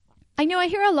I know I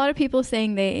hear a lot of people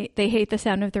saying they hate the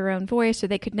sound of their own voice, or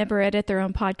they could never edit their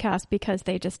own podcast because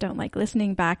they just don't like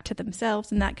listening back to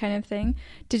themselves and that kind of thing.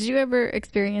 Did you ever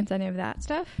experience any of that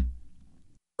stuff?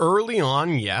 Early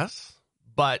on, yes.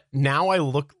 But now I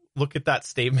look at that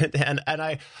statement and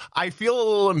I feel a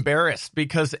little embarrassed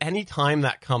because anytime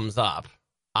that comes up,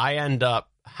 I end up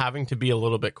having to be a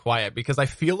little bit quiet because I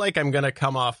feel like I'm going to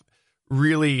come off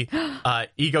really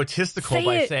egotistical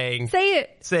by saying...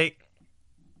 Say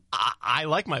I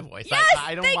like my voice. Yes,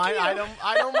 I don't mind. I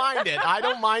don't mind it. I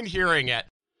don't mind hearing it.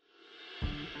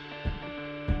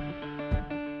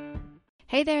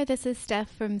 Hey there, this is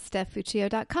Steph from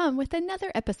StephFuccio.com with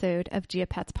another episode of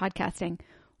Geopats Podcasting.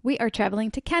 We are traveling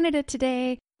to Canada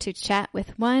today to chat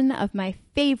with one of my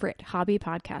favorite hobby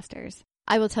podcasters.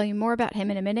 I will tell you more about him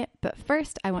in a minute, but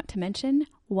first I want to mention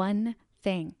one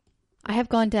thing. I have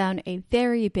gone down a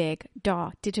very big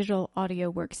DAW, digital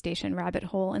audio workstation rabbit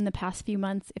hole in the past few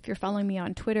months. If you're following me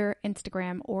on Twitter,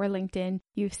 Instagram, or LinkedIn,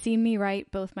 you've seen me write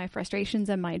both my frustrations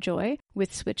and my joy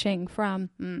with switching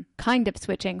from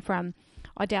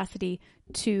Audacity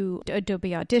to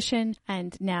Adobe Audition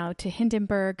and now to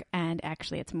Hindenburg, and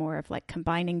actually it's more of like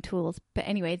combining tools. But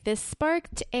anyway, this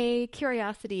sparked a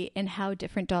curiosity in how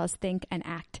different DAWs think and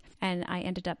act, and I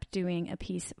ended up doing a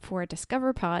piece for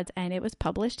Discover Pods, and it was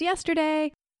published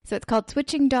yesterday. So it's called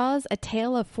Switching DAWs, A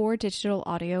Tale of 4 Digital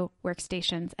Audio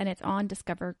Workstations, and it's on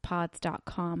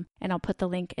discoverpods.com, and I'll put the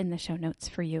link in the show notes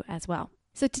for you as well.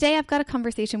 So today I've got a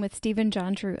conversation with Stephen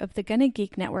Jondrew of the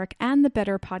Geek Network and the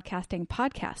Better Podcasting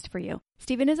podcast for you.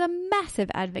 Stephen is a massive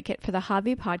advocate for the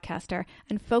hobby podcaster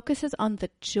and focuses on the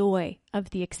joy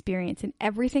of the experience in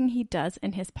everything he does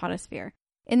in his podosphere.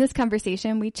 In this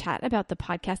conversation, we chat about the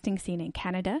podcasting scene in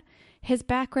Canada, his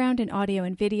background in audio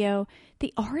and video,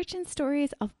 the origin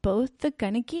stories of both the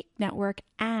Geek Network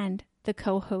and the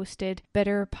co-hosted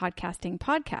Better Podcasting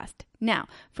podcast. Now,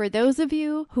 for those of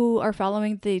you who are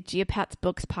following the Geopats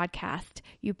Books podcast,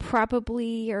 you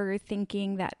probably are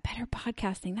thinking that Better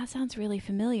Podcasting, that sounds really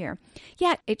familiar.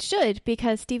 Yeah, it should,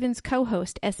 because Stephen's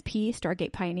co-host, SP,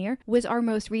 Stargate Pioneer, was our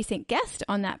most recent guest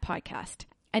on that podcast.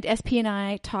 And SP and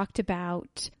I talked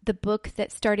about the book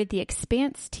that started the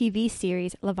Expanse TV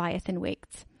series, Leviathan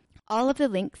Waits. All of the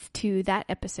links to that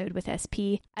episode with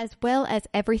SP, as well as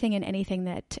everything and anything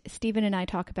that Stephen and I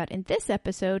talk about in this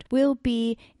episode, will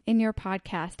be in your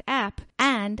podcast app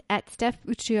and at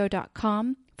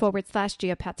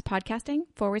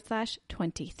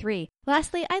stephfuccio.com/geopatspodcasting/23.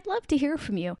 Lastly, I'd love to hear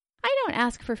from you. I don't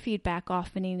ask for feedback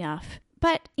often enough.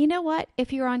 But you know what?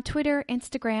 If you're on Twitter,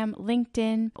 Instagram,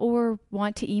 LinkedIn, or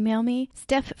want to email me,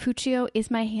 Steph Fuccio is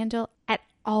my handle at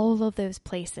all of those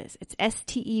places. It's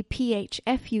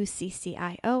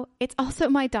STEPHFUCCIO. It's also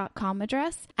my .com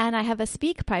address, and I have a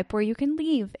SpeakPipe where you can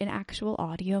leave an actual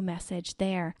audio message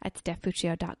there at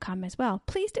stephfuccio.com as well.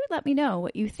 Please do let me know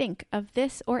what you think of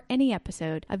this or any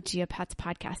episode of Geopats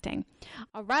Podcasting.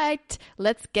 All right,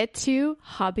 let's get to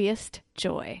hobbyist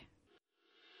joy.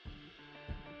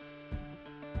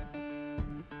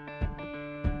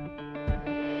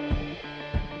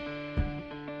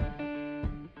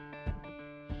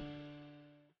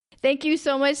 Thank you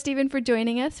so much, Stephen, for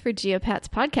joining us for Geopats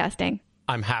Podcasting.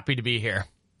 I'm happy to be here.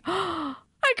 I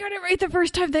got it right the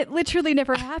first time. That literally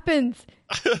never happens.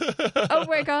 Oh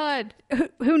my God.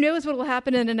 Who knows what will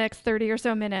happen in the next 30 or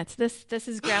so minutes? This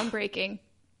is groundbreaking.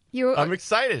 I'm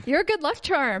excited. You're a good luck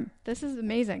charm. This is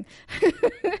amazing.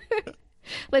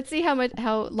 Let's see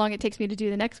how long it takes me to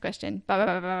do the next question.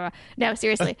 No,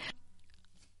 seriously.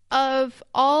 Of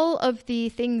all of the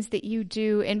things that you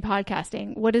do in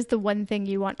podcasting, what is the one thing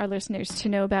you want our listeners to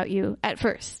know about you at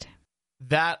first?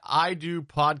 That I do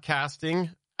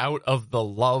podcasting out of the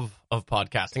love of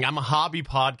podcasting. I'm a hobby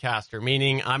podcaster,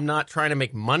 meaning I'm not trying to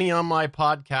make money on my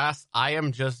podcasts. I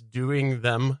am just doing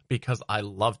them because I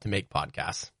love to make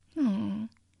podcasts. And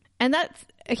that's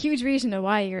a huge reason of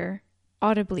why you're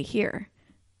audibly here,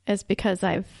 is because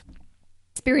I've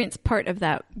experienced part of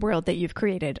that world that you've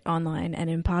created online and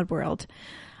in pod world.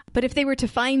 But if they were to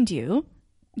find you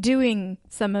doing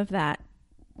some of that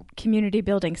community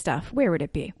building stuff, where would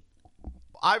it be?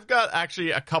 I've got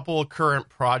actually a couple current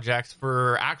projects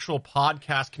for actual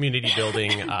podcast community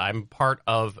building. I'm part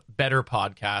of Better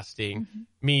Podcasting. Mm-hmm.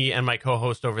 Me and my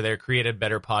co-host over there created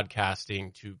Better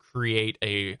Podcasting to create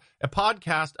a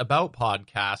podcast about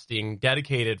podcasting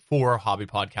dedicated for hobby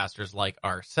podcasters like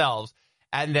ourselves.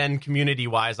 And then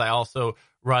community-wise, I also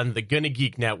run the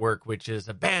Geek Network, which is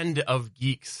a band of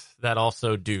geeks that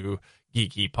also do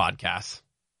geeky podcasts.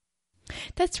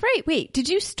 That's right. Wait, did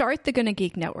you start the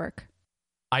Geek Network?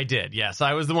 I did, yes.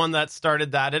 I was the one that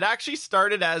started that. It actually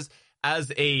started as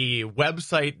as a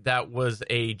website that was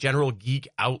a general geek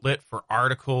outlet for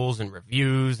articles and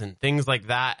reviews and things like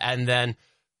that. And then,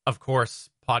 of course,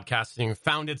 podcasting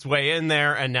found its way in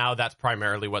there, and now that's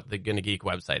primarily what the Gonna Geek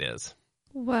website is.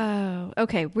 Wow.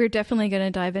 Okay, we're definitely going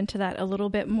to dive into that a little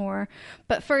bit more.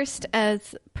 But first,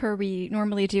 as per we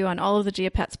normally do on all of the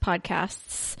Geopets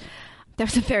podcasts,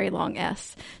 there's a very long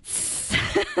S.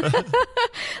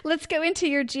 Let's go into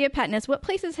your Geopetness. What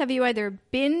places have you either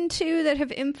been to that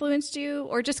have influenced you,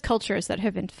 or just cultures that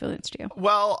have influenced you?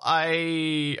 Well,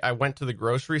 I went to the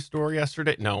grocery store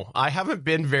yesterday. No, I haven't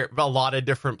been a lot of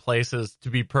different places, to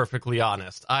be perfectly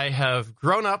honest. I have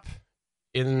grown up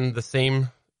in the same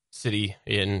city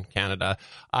in Canada.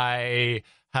 I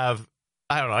don't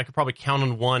know, I could probably count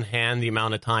on one hand the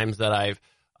amount of times that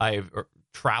I've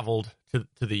traveled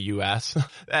to the US.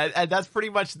 and that's pretty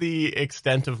much the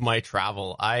extent of my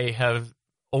travel. I have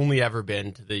only ever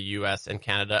been to the US and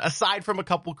Canada, aside from a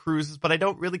couple cruises, but I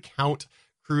don't really count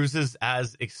cruises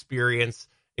as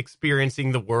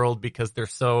experiencing the world because they're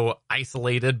so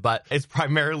isolated, but it's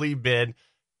primarily been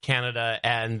Canada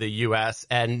and the US.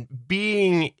 And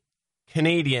being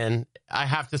Canadian, I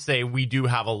have to say we do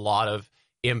have a lot of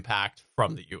impact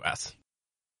from the US.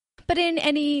 But in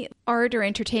any art or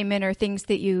entertainment or things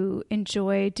that you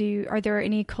enjoy, are there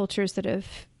any cultures that have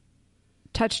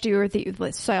touched you or that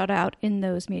you've sought out in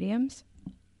those mediums?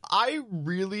 I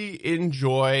really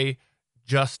enjoy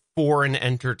just foreign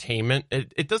entertainment.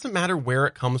 It doesn't matter where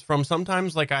it comes from.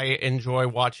 Sometimes, like, I enjoy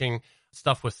watching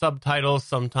stuff with subtitles.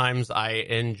 Sometimes I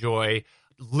enjoy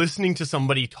listening to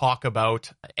somebody talk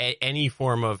about any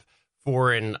form of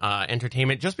foreign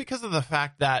entertainment, just because of the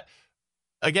fact that,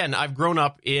 again, I've grown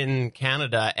up in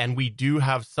Canada, and we do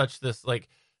have such this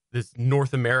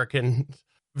North American,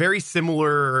 very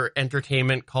similar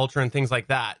entertainment culture and things like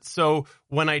that. So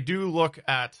when I do look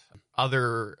at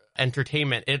other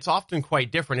entertainment, it's often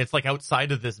quite different. It's like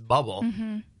outside of this bubble.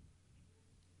 Mm-hmm.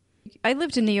 I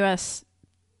lived in the U.S.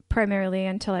 primarily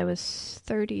until I was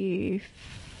 32,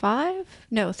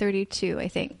 I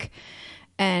think.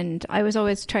 And I was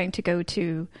always trying to go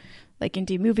to like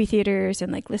indie movie theaters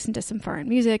and like listen to some foreign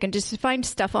music and just to find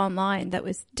stuff online that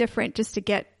was different, just to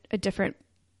get a different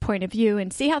point of view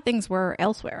and see how things were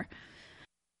elsewhere.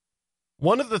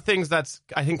 One of the things that's,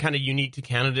 I think, kind of unique to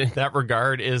Canada in that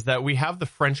regard is that we have the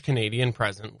French Canadian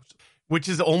present, which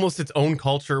is almost its own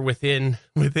culture within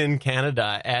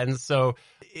Canada. And so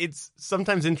it's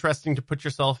sometimes interesting to put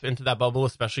yourself into that bubble,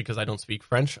 especially because I don't speak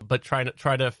French, but try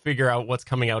to figure out what's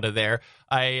coming out of there.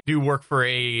 I do work for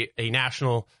a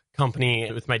national company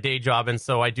with my day job, and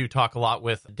so I do talk a lot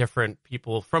with different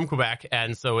people from Quebec,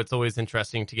 and so it's always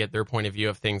interesting to get their point of view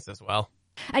of things as well.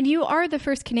 And you are the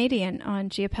first Canadian on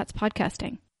Geopets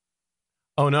podcasting.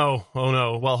 Oh no.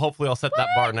 Well, hopefully I'll set that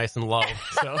bar nice and low.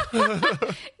 So.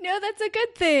 No, that's a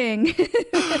good thing.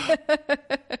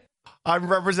 I'm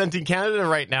representing Canada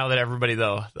right now, that everybody,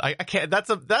 though. I can't. That's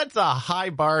a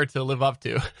high bar to live up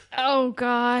to. Oh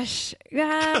gosh.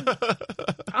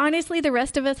 Honestly, the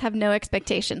rest of us have no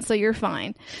expectations, so you're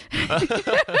fine.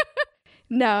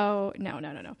 No.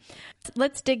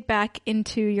 Let's dig back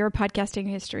into your podcasting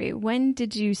history. When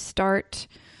did you start?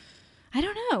 I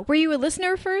don't know. Were you a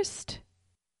listener first?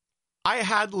 I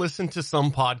had listened to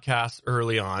some podcasts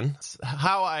early on.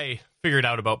 How I figured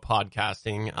out about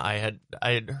podcasting, I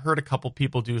had heard a couple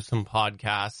people do some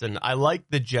podcasts, and I liked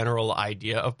the general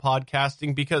idea of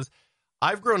podcasting because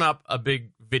I've grown up a big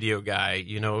video guy.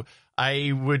 You know,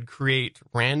 I would create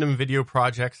random video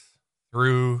projects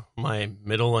through my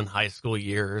middle and high school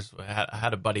years. I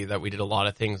had a buddy that we did a lot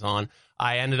of things on.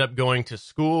 I ended up going to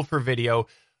school for video,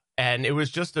 and it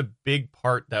was just a big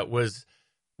part that was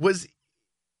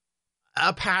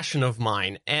a passion of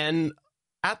mine. And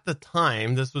at the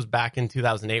time, this was back in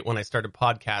 2008 when I started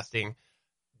podcasting,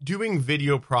 doing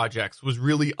video projects was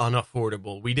really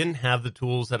unaffordable. We didn't have the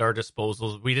tools at our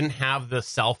disposal. We didn't have the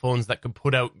cell phones that could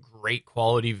put out great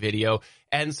quality video.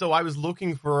 And so I was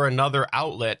looking for another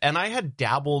outlet. And I had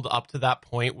dabbled up to that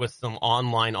point with some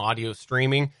online audio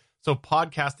streaming. So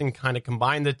podcasting kind of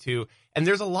combined the two. And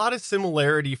there's a lot of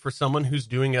similarity for someone who's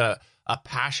doing a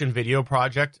passion video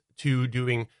project to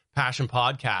doing passion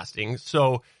podcasting.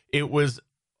 So it was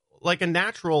like a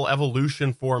natural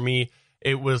evolution for me.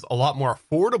 It was a lot more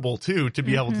affordable too to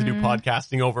be able to do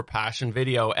podcasting over passion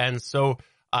video. And so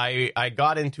I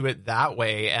got into it that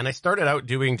way. And I started out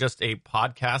doing just a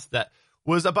podcast that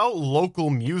was about local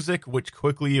music, which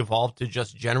quickly evolved to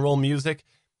just general music.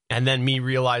 And then me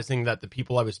realizing that the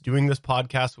people I was doing this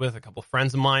podcast with, a couple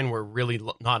friends of mine, were really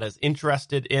not as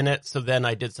interested in it. So then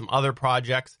I did some other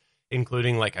projects,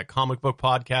 including like a comic book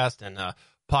podcast and a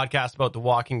podcast about The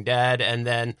Walking Dead. And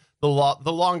then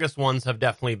the longest ones have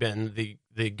definitely been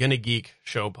the Gonna Geek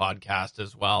show podcast,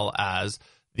 as well as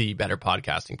the Better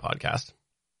Podcasting podcast.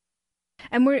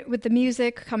 And with the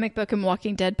music, comic book, and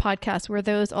Walking Dead podcasts, were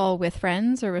those all with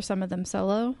friends, or were some of them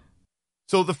solo?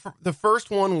 So the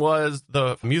first one was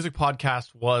the music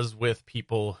podcast was with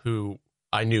people who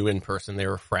I knew in person. They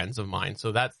were friends of mine.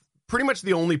 So that's pretty much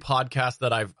the only podcast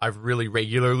that I've really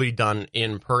regularly done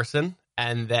in person.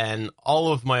 And then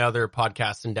all of my other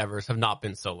podcast endeavors have not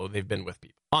been solo. They've been with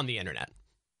people on the internet.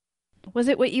 Was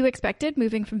it what you expected,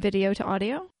 moving from video to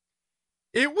audio?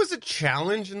 It was a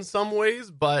challenge in some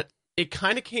ways, but it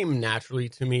kind of came naturally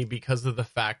to me because of the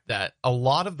fact that a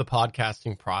lot of the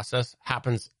podcasting process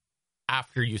happens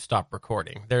after you stop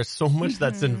recording. There's so much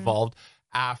that's involved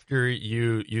after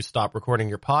you stop recording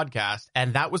your podcast.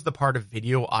 And that was the part of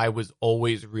video I was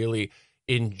always really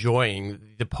enjoying,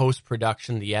 the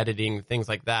post-production, the editing, things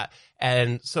like that.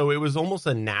 And so it was almost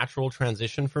a natural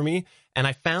transition for me. And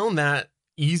I found that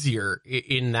easier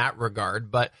in that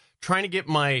regard. But trying to get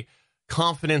my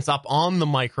confidence up on the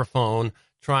microphone,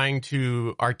 trying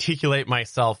to articulate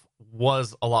myself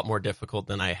was a lot more difficult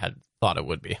than I had thought it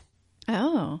would be.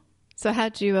 Oh, so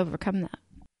how'd you overcome that?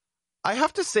 I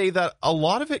have to say that a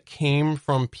lot of it came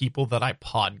from people that I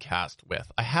podcast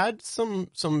with. I had some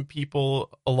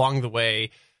people along the way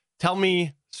tell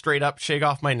me straight up, shake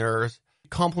off my nerves,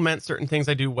 compliment certain things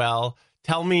I do well,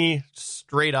 tell me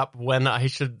straight up when I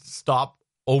should stop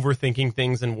overthinking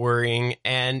things and worrying.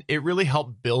 And it really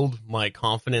helped build my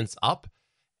confidence up.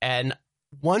 And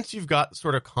once you've got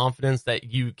sort of confidence that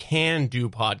you can do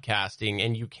podcasting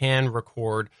and you can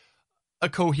record a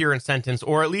coherent sentence,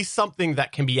 or at least something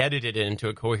that can be edited into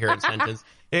a coherent sentence,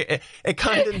 it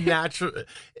kind of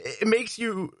it makes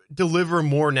you deliver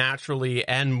more naturally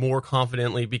and more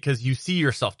confidently because you see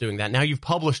yourself doing that. Now you've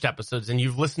published episodes and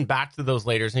you've listened back to those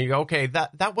later and you go, okay,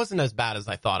 that wasn't as bad as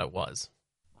I thought it was.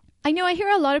 I know I hear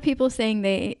a lot of people saying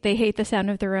they hate the sound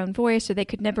of their own voice, or they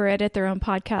could never edit their own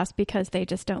podcast because they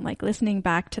just don't like listening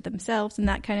back to themselves and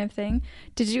that kind of thing.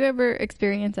 Did you ever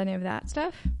experience any of that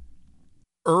stuff?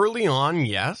 Early on,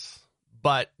 yes,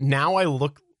 but now I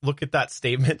look at that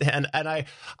statement and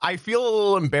I feel a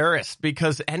little embarrassed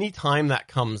because anytime that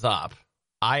comes up,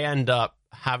 I end up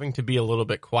having to be a little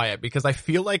bit quiet because I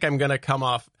feel like I'm going to come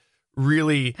off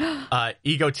really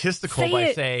egotistical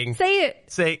saying,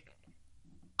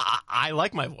 I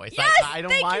like my voice. Yes, I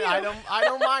don't mind. I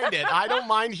don't mind it. I don't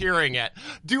mind hearing it.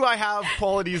 Do I have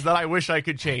qualities that I wish I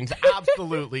could change?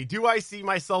 Absolutely. Do I see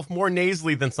myself more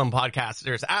nasally than some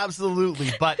podcasters? Absolutely.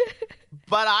 But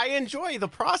I enjoy the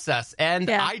process,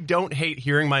 and I don't hate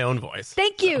hearing my own voice.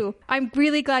 Thank you. I'm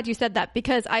really glad you said that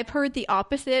because I've heard the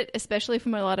opposite, especially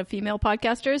from a lot of female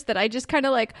podcasters, that I just kind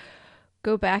of like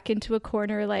go back into a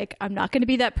corner. Like, I'm not going to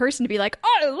be that person to be like,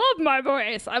 oh, I love my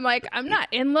voice. I'm like, I'm not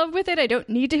in love with it. I don't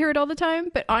need to hear it all the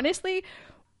time. But honestly,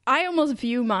 I almost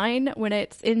view mine when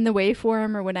it's in the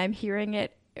waveform or when I'm hearing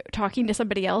it talking to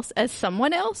somebody else as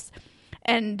someone else.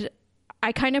 And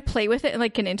I kind of play with it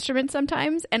like an instrument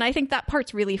sometimes. And I think that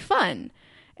part's really fun.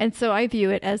 And so I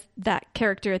view it as that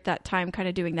character at that time kind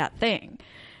of doing that thing.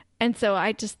 And so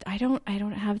I don't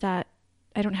have that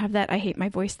I hate my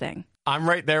voice thing. I'm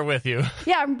right there with you.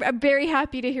 Yeah, I'm very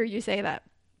happy to hear you say that.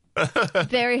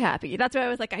 Very happy. That's why I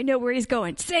was like, I know where he's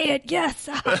going. Say it. Yes.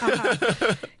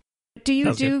 Do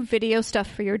you do video stuff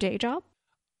for your day job?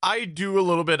 I do a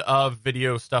little bit of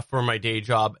video stuff for my day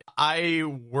job. I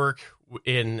work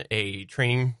in a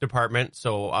training department,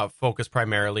 so I focus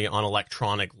primarily on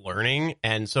electronic learning.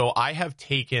 And so I have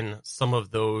taken some of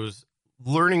those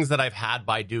learnings that I've had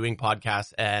by doing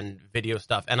podcasts and video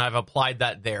stuff, and I've applied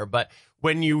that there. But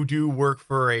when you do work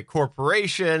for a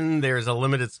corporation, there's a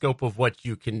limited scope of what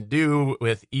you can do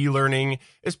with e-learning,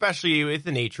 especially with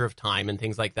the nature of time and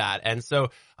things like that. And so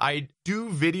I do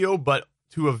video, but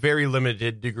to a very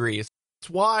limited degree. It's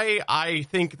why I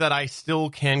think that I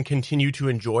still can continue to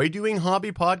enjoy doing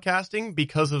hobby podcasting,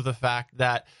 because of the fact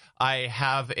that I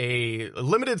have a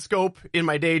limited scope in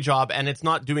my day job and it's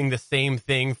not doing the same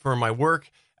thing for my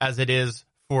work as it is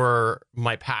for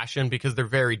my passion, because they're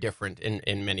very different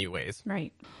in many ways.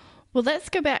 Right. Well, let's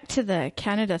go back to the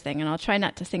Canada thing, and I'll try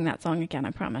not to sing that song again,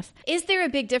 I promise. Is there a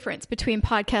big difference between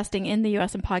podcasting in the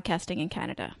US and podcasting in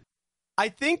Canada? I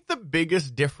think the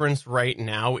biggest difference right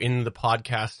now in the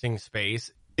podcasting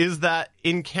space is that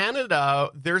in Canada,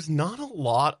 there's not a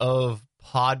lot of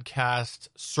podcast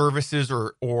services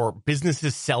or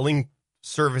businesses selling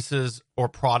services or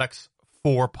products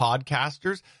for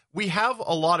podcasters. We have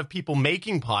a lot of people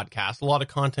making podcasts, a lot of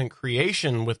content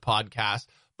creation with podcasts,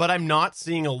 but I'm not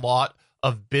seeing a lot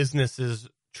of businesses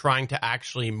trying to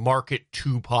actually market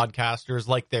to podcasters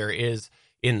like there is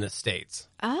in the States.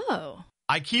 Oh.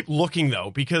 I keep looking, though,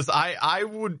 because I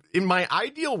would, in my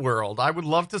ideal world, I would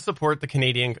love to support the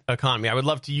Canadian economy. I would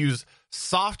love to use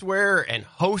software and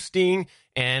hosting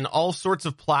and all sorts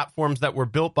of platforms that were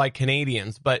built by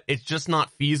Canadians, but it's just not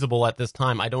feasible at this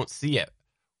time. I don't see it.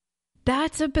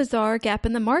 That's a bizarre gap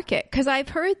in the market, because I've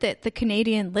heard that the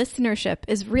Canadian listenership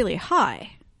is really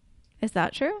high. Is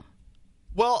that true?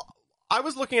 Well, I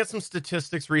was looking at some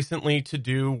statistics recently to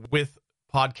do with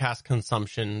podcast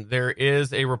consumption. There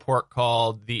is a report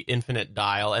called The Infinite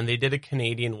Dial, and they did a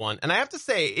Canadian one. And I have to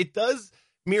say, it does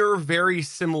mirror very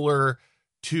similar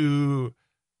to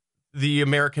the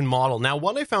American model. Now,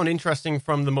 what I found interesting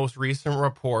from the most recent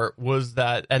report was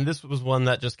that, and this was one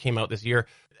that just came out this year,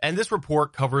 and this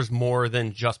report covers more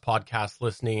than just podcast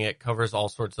listening. It covers all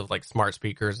sorts of like smart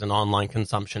speakers and online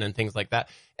consumption and things like that.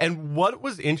 And what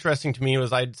was interesting to me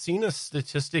was I'd seen a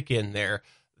statistic in there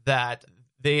that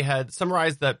they had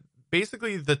summarized that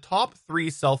basically the top 3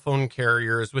 cell phone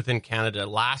carriers within Canada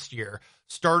last year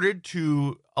started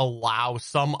to allow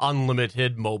some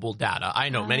unlimited mobile data. I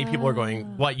know many people are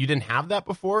going, what, you didn't have that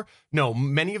before? No,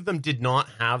 many of them did not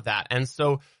have that. And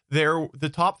so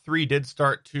the top 3 did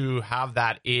start to have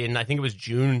that in, I think it was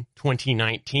June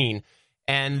 2019.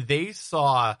 And they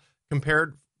saw,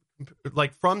 compared,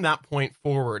 like from that point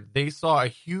forward, they saw a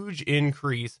huge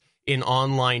increase in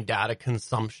online data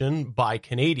consumption by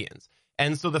Canadians.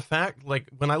 And so the fact, like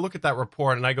when I look at that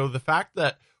report and I go, the fact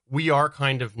that we are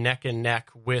kind of neck and neck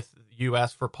with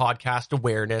US for podcast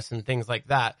awareness and things like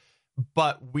that,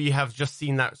 but we have just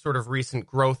seen that sort of recent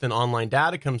growth in online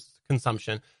data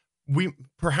consumption.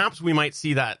 Perhaps we might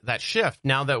see that shift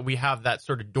now that we have that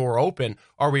sort of door open.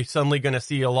 Are we suddenly going to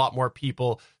see a lot more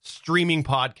people streaming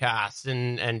podcasts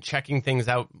and checking things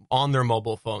out on their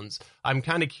mobile phones? I'm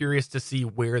kind of curious to see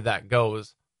where that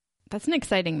goes. That's an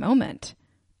exciting moment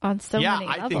on so many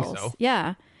levels. I think so.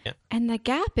 Yeah. And the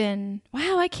gap in,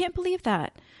 wow, I can't believe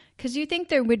that. Because you think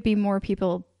there would be more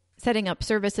people setting up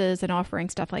services and offering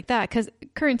stuff like that, because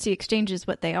currency exchange is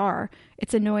what they are.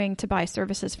 It's annoying to buy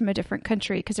services from a different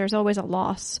country because there's always a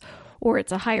loss or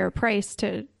it's a higher price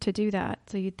to do that.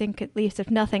 So you'd think at least,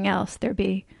 if nothing else, there'd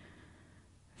be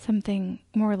something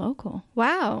more local.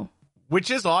 Wow. Which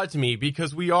is odd to me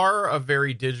because we are a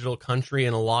very digital country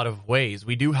in a lot of ways.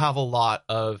 We do have a lot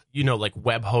of, like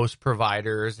web host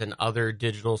providers and other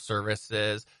digital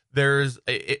services.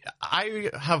 I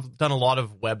have done a lot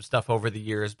of web stuff over the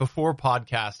years. Before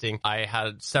podcasting, I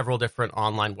had several different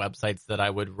online websites that I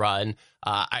would run.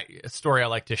 A story I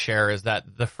like to share is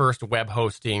that the first web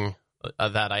hosting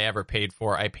that I ever paid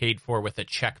for, I paid for with a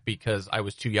check because I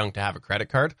was too young to have a credit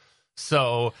card.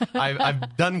 So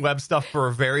I've done web stuff for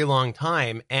a very long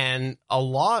time, and a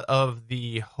lot of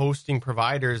the hosting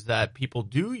providers that people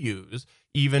do use,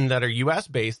 even that are US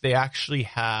based, they actually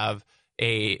have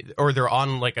they're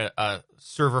on like a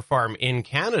server farm in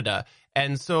Canada.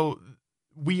 And so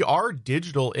we are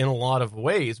digital in a lot of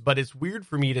ways, but it's weird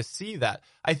for me to see that.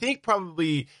 I think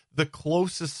probably the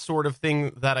closest sort of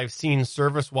thing that I've seen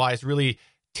service wise really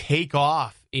take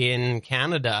off in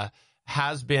Canada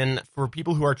has been for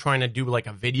people who are trying to do like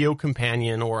a video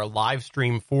companion or a live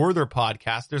stream for their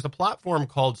podcast. There's a platform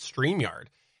called StreamYard.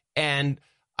 And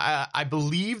I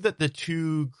believe that the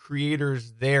 2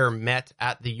 creators there met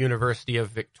at the University of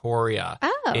Victoria.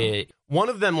 Oh. One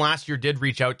of them last year did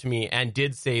reach out to me and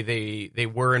did say they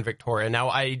were in Victoria. Now,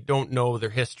 I don't know their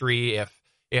history,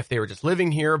 if they were just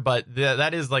living here, but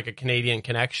that is like a Canadian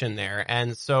connection there.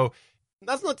 And so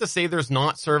that's not to say there's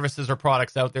not services or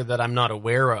products out there that I'm not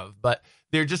aware of, but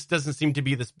there just doesn't seem to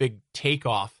be this big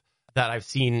takeoff that I've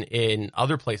seen in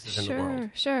other places in the world.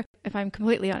 Sure. If I'm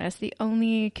completely honest, the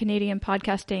only Canadian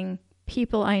podcasting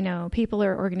people I know, people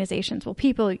or organizations,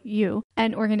 you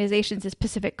and organizations is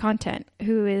Pacific Content,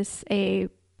 who is I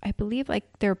believe like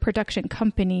their production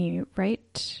company,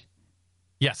 right?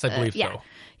 Yes, I believe so.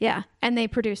 Yeah. And they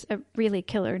produce a really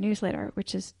killer newsletter,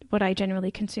 which is what I generally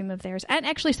consume of theirs. And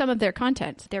actually some of their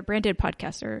content, their branded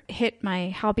podcasts hit my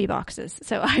hobby boxes.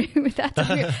 So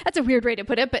that's a weird way to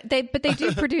put it, but they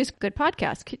do produce good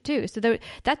podcasts too. So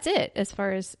that's it as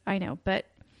far as I know. But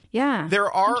yeah.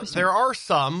 There are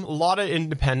a lot of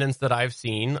independents that I've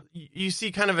seen. You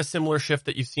see kind of a similar shift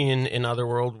that you've seen in other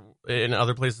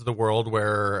places of the world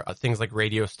where things like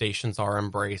radio stations are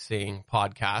embracing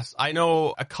podcasts. I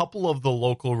know a couple of the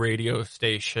local radio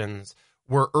stations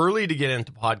were early to get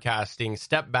into podcasting,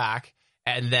 stepped back,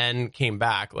 and then came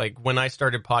back. Like when I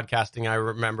started podcasting, I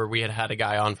remember we had a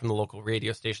guy on from the local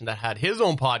radio station that had his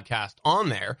own podcast on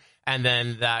there, and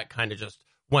then that kind of just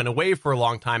went away for a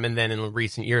long time, and then in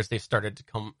recent years they started to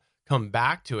come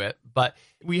back to it. But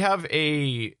we have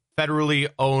a federally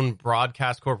owned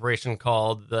broadcast corporation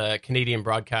called the Canadian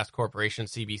Broadcast Corporation,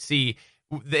 CBC.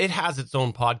 It has its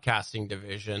own podcasting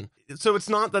division. So it's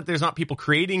not that there's not people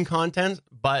creating content,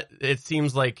 but it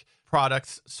seems like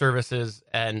products, services,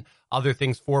 and other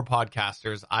things for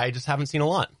podcasters, I just haven't seen a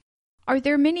lot. Are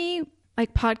there many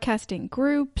like podcasting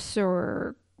groups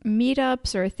or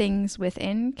meetups or things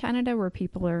within Canada where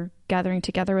people are gathering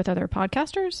together with other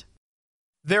podcasters?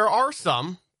 There are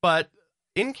some, but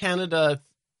in Canada,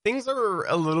 things are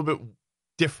a little bit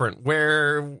different,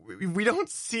 where we don't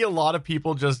see a lot of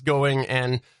people just going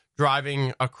and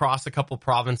driving across a couple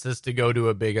provinces to go to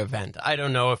a big event. I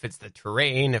don't know if it's the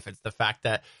terrain, if it's the fact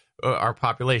that our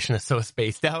population is so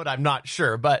spaced out. I'm not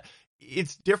sure, but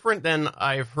it's different than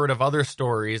I've heard of other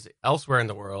stories elsewhere in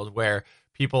the world where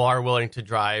people are willing to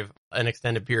drive an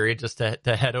extended period just to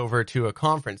head over to a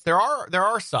conference. There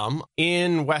are some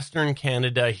in Western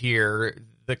Canada here.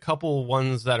 The couple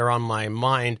ones that are on my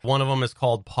mind, one of them is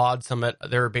called Pod Summit.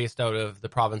 They're based out of the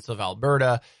province of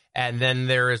Alberta. And then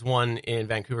there is one in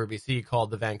Vancouver, BC called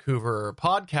the Vancouver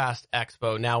Podcast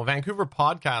Expo. Now, Vancouver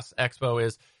Podcast Expo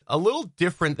is a little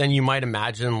different than you might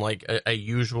imagine, like a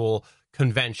usual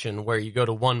convention where you go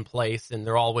to one place and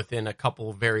they're all within a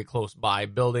couple very close by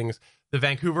buildings. The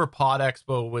Vancouver Pod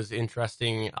Expo was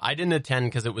interesting. I didn't attend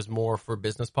because it was more for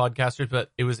business podcasters,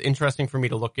 but it was interesting for me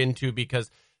to look into because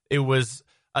it was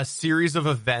a series of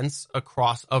events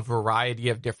across a variety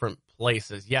of different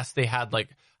places. Yes, they had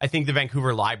I think the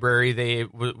Vancouver Library,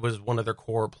 was one of their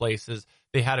core places.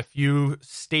 They had a few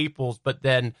staples, but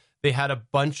then they had a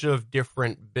bunch of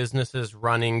different businesses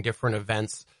running different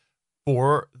events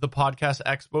for the Podcast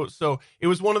Expo. So it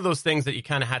was one of those things that you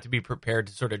kind of had to be prepared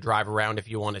to sort of drive around if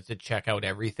you wanted to check out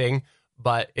everything.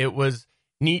 But it was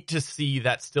neat to see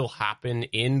that still happen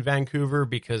in Vancouver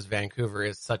because Vancouver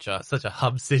is such a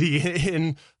hub city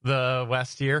in the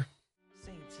West here.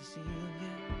 Saint Cecilia,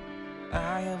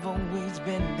 I have always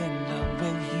been in love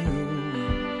with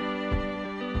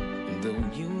you,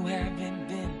 though you haven't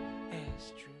been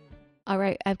as true. All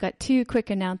right, I've got 2 quick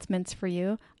announcements for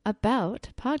you about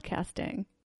podcasting.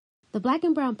 The Black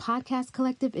and Brown Podcast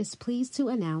Collective is pleased to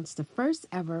announce the first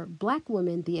ever Black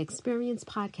Women the Experience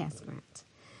podcast grant.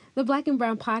 The Black and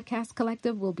Brown Podcast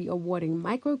Collective will be awarding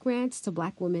micro grants to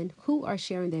Black women who are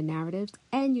sharing their narratives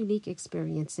and unique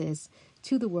experiences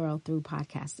to the world through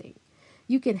podcasting.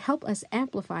 You can help us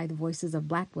amplify the voices of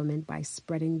Black women by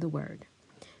spreading the word.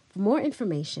 For more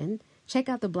information, check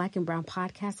out the Black and Brown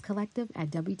Podcast Collective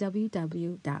at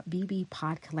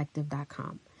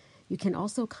www.bbpodcollective.com. You can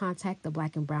also contact the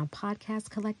Black and Brown Podcast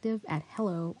Collective at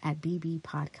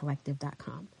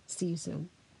hello@bbpodcollective.com. See you soon.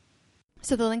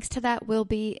 So the links to that will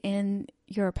be in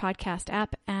your podcast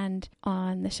app and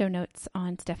on the show notes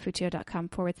on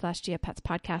stephfuccio.com/GeoPets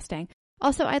podcasting.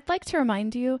 Also, I'd like to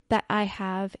remind you that I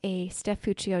have a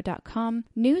stephfuccio.com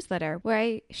newsletter where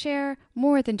I share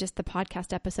more than just the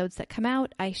podcast episodes that come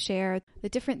out. I share the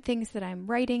different things that I'm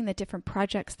writing, the different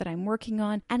projects that I'm working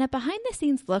on, and a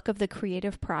behind-the-scenes look of the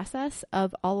creative process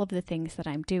of all of the things that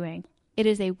I'm doing. It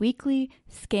is a weekly,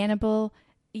 scannable,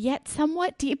 yet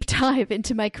somewhat deep dive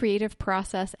into my creative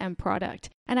process and product.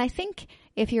 And I think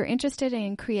if you're interested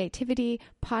in creativity,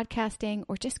 podcasting,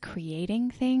 or just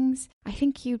creating things, I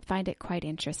think you'd find it quite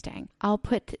interesting. I'll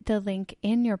put the link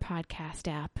in your podcast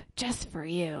app just for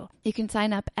you. You can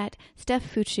sign up at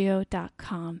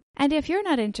stephfuccio.com. And if you're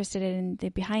not interested in the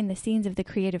behind the scenes of the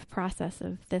creative process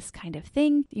of this kind of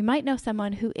thing, you might know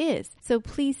someone who is. So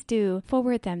please do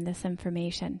forward them this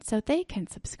information so they can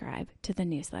subscribe to the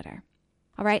newsletter.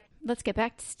 All right, let's get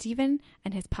back to Stephen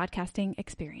and his podcasting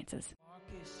experiences.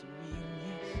 Marcus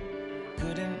Aurelius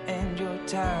couldn't end your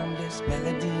timeless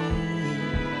melody.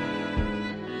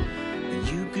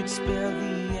 You could spell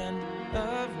the end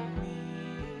of me.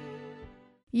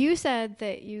 You said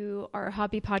that you are a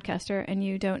hobby podcaster and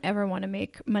you don't ever want to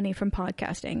make money from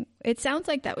podcasting. It sounds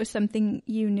like that was something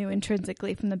you knew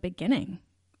intrinsically from the beginning.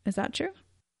 Is that true?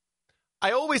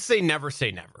 I always say never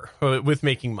with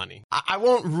making money. I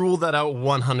won't rule that out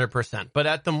 100%. But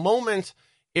at the moment,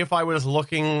 if I was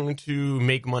looking to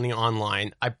make money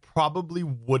online, I probably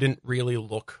wouldn't really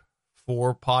look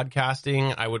for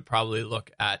podcasting. I would probably look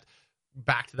at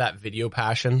back to that video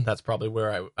passion. That's probably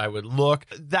where I would look.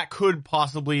 That could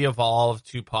possibly evolve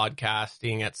to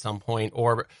podcasting at some point,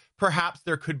 or perhaps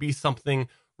there could be something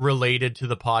related to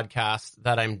the podcast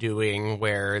that I'm doing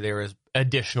where there is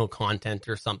additional content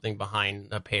or something behind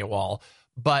a paywall.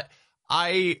 But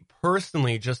I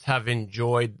personally just have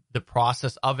enjoyed the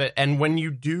process of it. And when you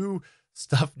do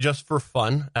stuff just for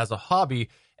fun as a hobby,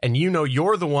 and you know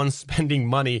you're the one spending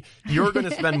money, you're going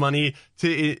to spend money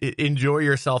to enjoy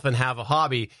yourself and have a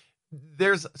hobby.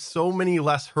 there's so many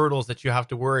less hurdles that you have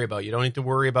to worry about. You don't need to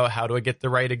worry about how do I get the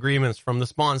right agreements from the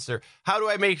sponsor? How do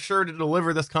I make sure to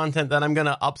deliver this content that I'm going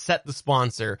to upset the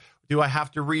sponsor? Do I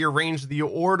have to rearrange the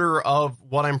order of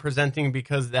what I'm presenting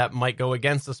because that might go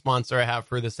against the sponsor I have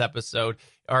for this episode?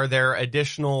 Are there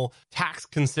additional tax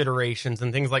considerations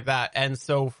and things like that? And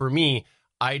so for me,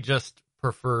 I just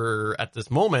prefer at this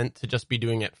moment to just be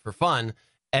doing it for fun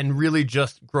and really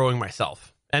just growing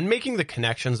myself. And making the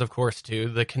connections, of course, too.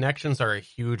 The connections are a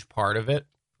huge part of it.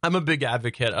 I'm a big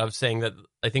advocate of saying that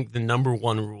I think the number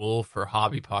one rule for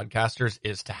hobby podcasters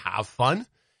is to have fun.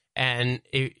 And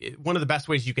one of the best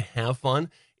ways you can have fun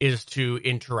is to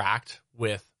interact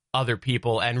with other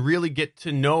people and really get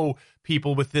to know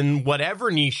people within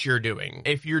whatever niche you're doing.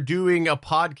 If you're doing a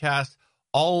podcast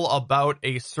all about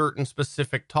a certain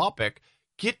specific topic,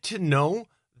 get to know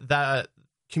the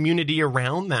community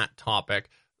around that topic,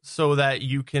 so that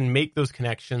you can make those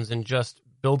connections and just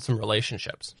build some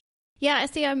relationships. Yeah,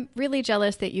 see, I'm really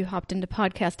jealous that you hopped into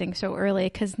podcasting so early,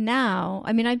 because now,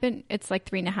 I mean, it's like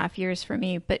 3.5 years for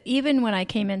me, but even when I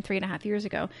came in 3.5 years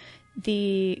ago,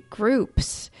 the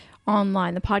groups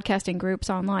online, the podcasting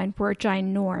groups online were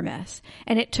ginormous.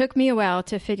 And it took me a while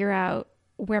to figure out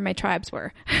where my tribes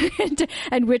were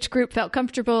and which group felt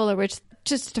comfortable or which,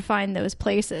 just to find those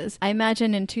places. I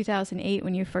imagine in 2008,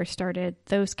 when you first started,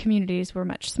 those communities were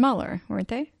much smaller, weren't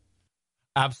they?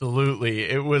 Absolutely.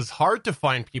 It was hard to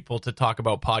find people to talk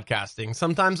about podcasting.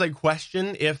 Sometimes I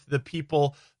question if the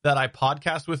people that I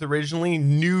podcast with originally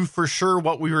knew for sure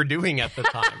what we were doing at the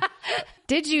time.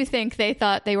 Did you think they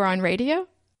thought they were on radio?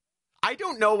 I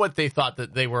don't know what they thought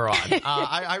that they were on.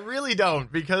 I really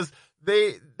don't, because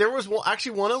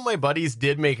actually one of my buddies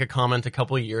did make a comment a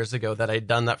couple of years ago that I'd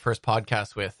done that first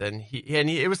podcast with, and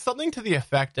it was something to the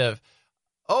effect of,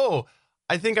 "Oh,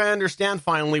 I think I understand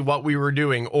finally what we were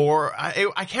doing," or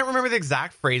I can't remember the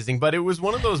exact phrasing, but it was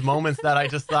one of those moments that I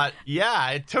just thought,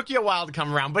 yeah, it took you a while to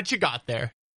come around, but you got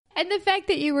there. And the fact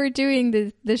that you were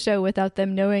doing the show without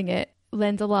them knowing it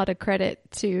lends a lot of credit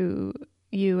to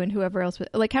you and whoever else.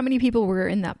 Like, how many people were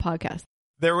in that podcast?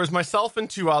 There was myself and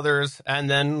two others, and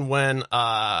then when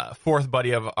a fourth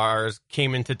buddy of ours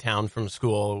came into town from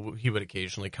school, he would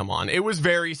occasionally come on. It was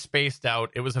very spaced out.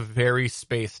 It was a very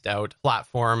spaced out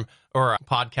platform or a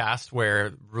podcast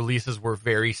where releases were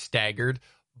very staggered.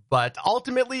 But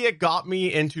ultimately, it got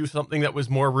me into something that was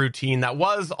more routine, that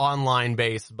was online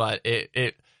based, but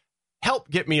it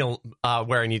helped get me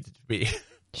where I needed to be.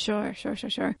 Sure.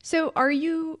 So are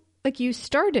you, like, you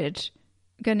started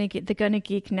the Gonna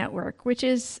Geek network, which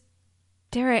is,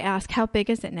 dare I ask, how big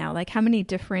is it now? Like, how many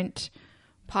different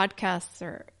podcasts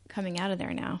are coming out of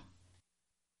there now?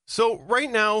 So right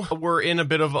now we're in a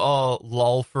bit of a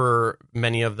lull for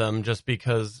many of them, just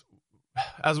because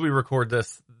as we record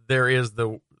this, there is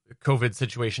the COVID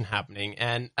situation happening.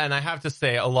 And I have to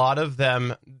say, a lot of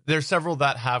them, there's several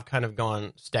that have kind of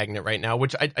gone stagnant right now,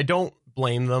 which I don't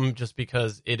blame them, just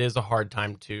because it is a hard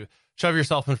time to shove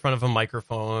yourself in front of a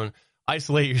microphone,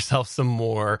 isolate yourself some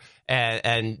more,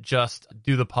 and just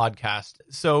do the podcast.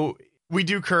 So we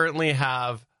do currently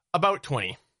have about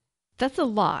 20. That's a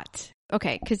lot.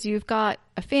 Okay, because you've got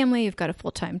a family, you've got a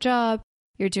full-time job,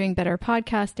 you're doing better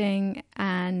podcasting,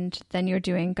 and then you're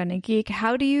doing Gonna Geek.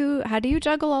 How do you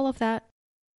juggle all of that?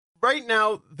 Right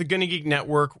now, the Gonna Geek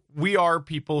Network, we are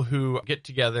people who get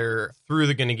together through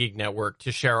the Gonna Geek Network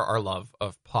to share our love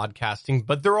of podcasting,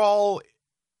 but they're all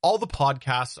the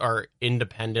podcasts are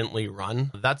independently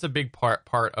run. That's a big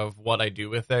part of what I do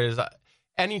with it. Is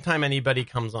anytime anybody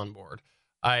comes on board,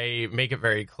 I make it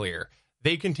very clear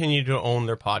they continue to own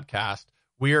their podcast.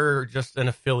 We are just an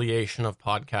affiliation of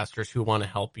podcasters who want to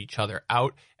help each other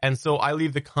out. And so I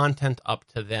leave the content up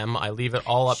to them. I leave it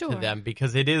all up to them,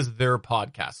 because it is their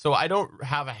podcast. So I don't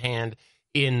have a hand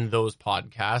in those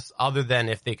podcasts, other than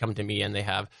if they come to me and they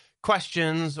have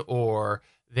questions or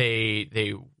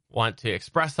they want to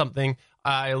express something,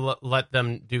 I let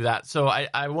them do that. So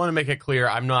I want to make it clear,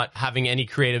 I'm not having any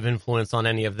creative influence on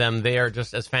any of them. They are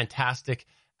just as fantastic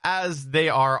as they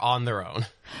are on their own.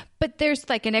 But there's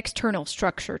like an external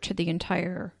structure to the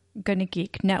entire Gonna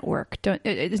Geek network.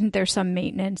 Isn't there some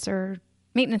maintenance, or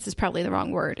maintenance is probably the wrong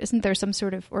word. Isn't there some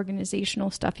sort of organizational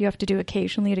stuff you have to do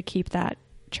occasionally to keep that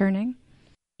churning?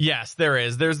 Yes, there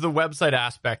is. There's the website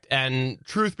aspect. And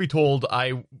truth be told,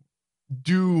 I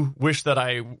do wish that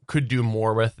I could do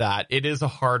more with that. It is a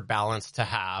hard balance to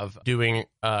have, doing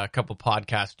a couple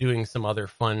podcasts, doing some other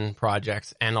fun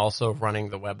projects, and also running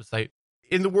the website.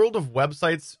 In the world of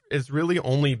websites, it's really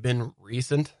only been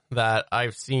recent that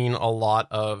I've seen a lot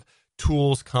of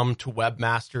tools come to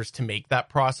webmasters to make that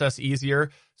process easier.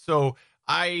 So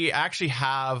I actually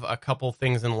have a couple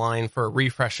things in line for a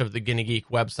refresh of the Guinea Geek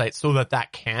website so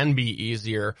that can be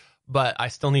easier, but I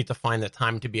still need to find the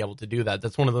time to be able to do that.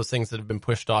 That's one of those things that have been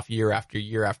pushed off year after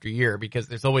year after year because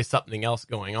there's always something else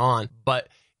going on. But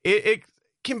it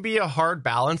can be a hard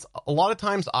balance. A lot of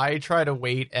times I try to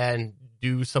wait and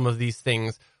do some of these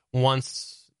things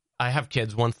once I have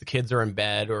kids, once the kids are in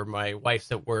bed or my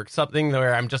wife's at work, something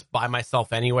where I'm just by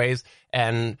myself anyways,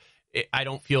 and I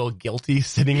don't feel guilty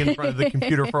sitting in front of the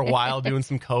computer for a while doing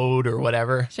some code or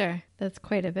whatever. Sure. That's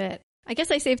quite a bit. I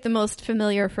guess I saved the most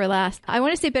familiar for last. I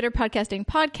want to say Better Podcasting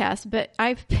podcast, but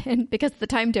because of the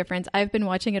time difference, I've been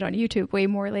watching it on YouTube way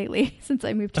more lately since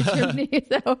I moved to Germany.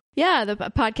 So yeah, the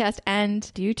podcast and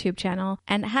the YouTube channel.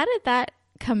 And how did that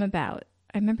come about?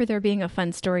 I remember there being a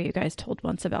fun story you guys told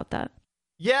once about that.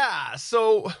 Yeah,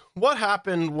 so what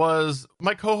happened was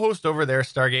my co-host over there,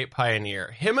 Stargate Pioneer,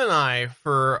 him and I,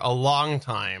 for a long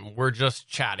time, were just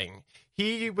chatting.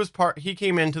 He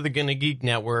came into the Gonna Geek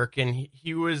network, and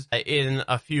he was in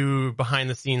a few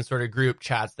behind-the-scenes sort of group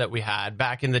chats that we had.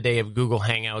 Back in the day of Google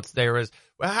Hangouts,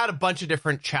 I had a bunch of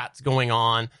different chats going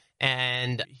on,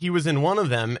 and he was in one of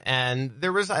them, and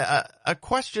there was a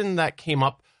question that came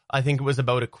up. I think it was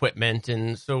about equipment,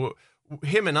 and so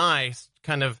him and I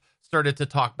kind of started to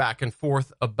talk back and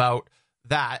forth about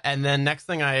that. And then next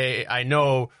thing I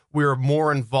know, we were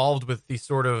more involved with these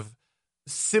sort of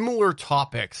similar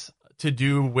topics to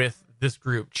do with this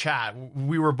group chat.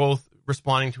 We were both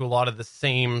responding to a lot of the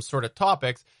same sort of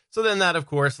topics. So then that, of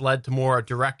course, led to more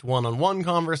direct one-on-one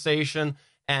conversation.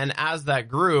 And as that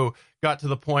grew, got to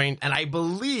the point, and I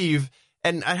believe,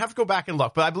 and I have to go back and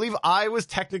look, but I believe I was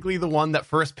technically the one that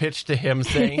first pitched to him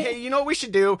saying, hey, you know what we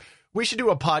should do? We should do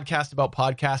a podcast about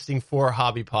podcasting for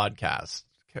hobby podcasters.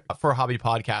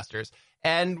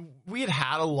 And we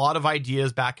had a lot of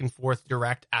ideas back and forth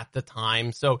direct at the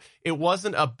time, so it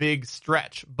wasn't a big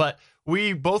stretch. But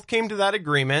we both came to that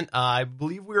agreement. I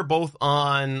believe we were both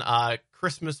on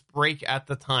Christmas break at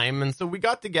the time, and so we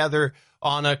got together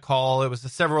on a call. It was a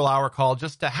several-hour call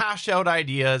just to hash out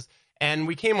ideas, and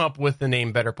we came up with the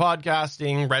name Better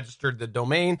Podcasting, registered the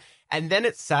domain, and then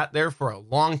it sat there for a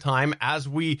long time as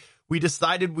we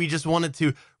decided we just wanted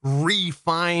to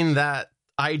refine that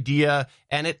idea,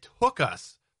 and it took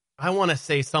us, I want to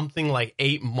say, something like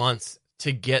 8 months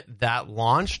to get that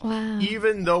launched. Wow.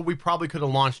 Even though we probably could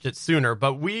have launched it sooner,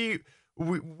 but we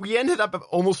ended up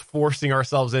almost forcing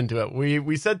ourselves into it.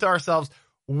 We said to ourselves,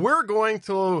 we're going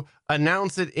to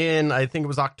announce it in, I think it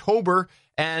was October,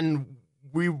 and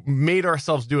we made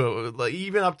ourselves do it.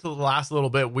 Even up to the last little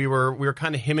bit, we were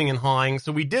kind of hemming and hawing,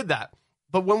 so we did that.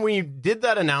 But when we did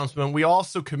that announcement, we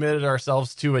also committed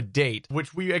ourselves to a date,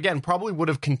 which we, again, probably would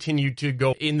have continued to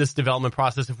go in this development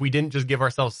process if we didn't just give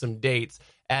ourselves some dates.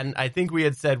 And I think we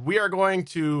had said, we are going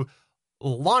to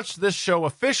launch this show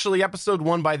officially, episode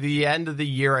 1, by the end of the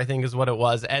year, I think is what it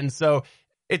was. And so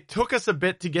it took us a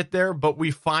bit to get there, but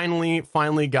we finally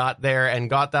got there and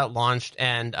got that launched,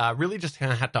 and really just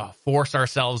kind of had to force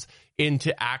ourselves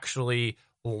into actually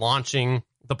launching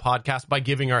the podcast by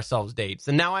giving ourselves dates.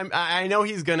 And now I know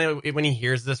he's gonna, when he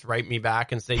hears this, write me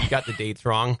back and say, you got the dates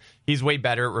wrong. He's way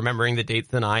better at remembering the dates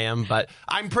than I am, but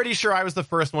I'm pretty sure I was the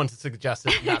first one to suggest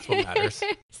it, and that's what matters.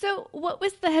 So what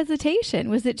was the hesitation?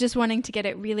 Was it just wanting to get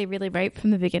it really, really right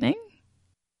from the beginning?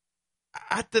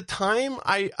 At the time,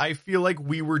 I feel like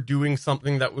we were doing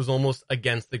something that was almost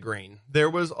against the grain. There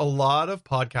was a lot of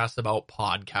podcasts about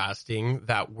podcasting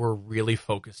that were really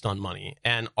focused on money.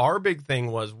 And our big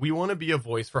thing was, we want to be a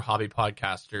voice for hobby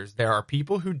podcasters. There are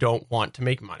people who don't want to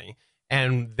make money,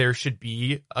 and there should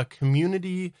be a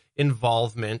community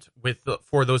involvement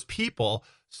for those people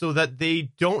so that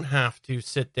they don't have to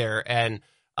sit there and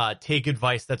take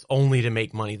advice that's only to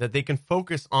make money, that they can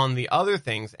focus on the other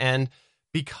things. And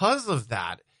because of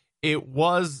that, it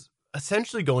was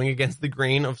essentially going against the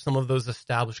grain of some of those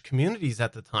established communities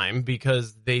at the time,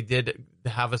 because they did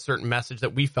have a certain message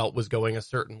that we felt was going a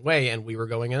certain way and we were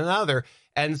going in another.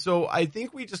 And so I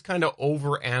think we just kind of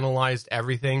overanalyzed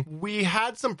everything. We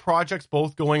had some projects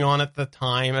both going on at the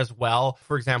time as well.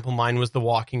 For example, mine was the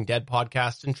Walking Dead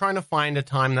podcast, and trying to find a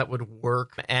time that would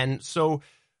work. And so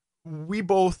we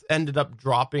both ended up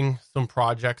dropping some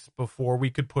projects before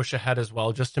we could push ahead as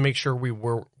well, just to make sure we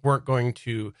weren't going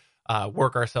to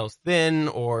work ourselves thin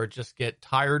or just get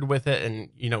tired with it and,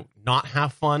 not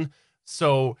have fun.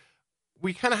 So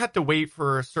we kind of had to wait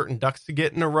for certain ducks to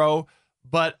get in a row,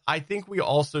 but I think we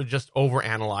also just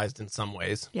overanalyzed in some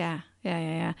ways. Yeah.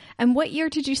 And what year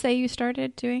did you say you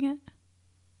started doing it?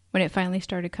 When it finally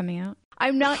started coming out?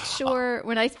 I'm not sure.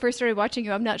 When I first started watching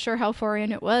you, I'm not sure how far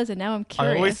in it was, and now I'm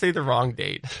curious. I always say the wrong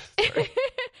date.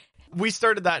 We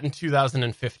started that in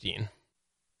 2015.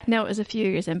 No, it was a few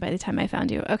years in by the time I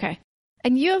found you. Okay.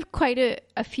 And you have quite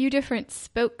a few different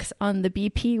spokes on the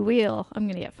BP wheel. I'm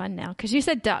going to get fun now because you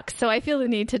said ducks. So I feel the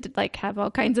need to like have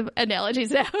all kinds of analogies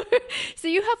now. So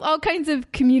you have all kinds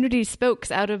of community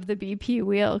spokes out of the BP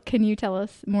wheel. Can you tell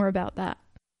us more about that?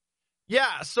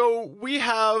 Yeah, so we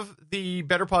have the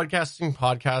Better Podcasting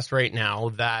podcast right now.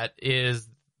 That is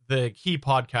the key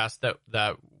podcast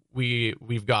that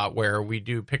we've got, where we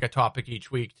do pick a topic each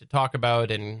week to talk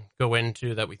about and go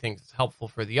into that we think is helpful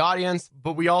for the audience.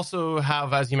 But we also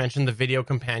have, as you mentioned, the Video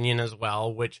Companion as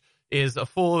well, which is a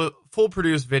full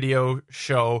produced video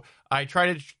show. I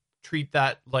try to treat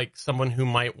that like someone who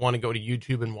might want to go to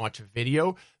YouTube and watch a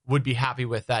video would be happy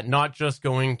with that, not just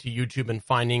going to YouTube and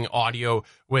finding audio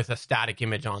with a static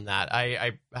image on that.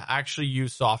 I actually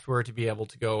use software to be able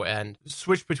to go and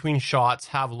switch between shots,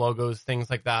 have logos, things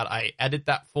like that. I edit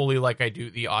that fully like I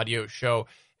do the audio show.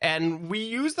 And we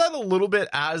use that a little bit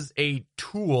as a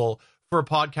tool for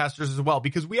podcasters as well,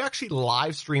 because we actually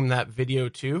live stream that video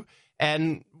too.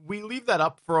 And we leave that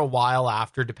up for a while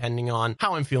after, depending on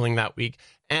how I'm feeling that week.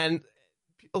 And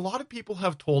a lot of people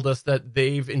have told us that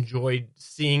they've enjoyed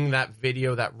seeing that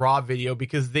video, that raw video,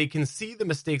 because they can see the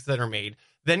mistakes that are made,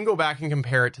 then go back and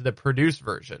compare it to the produced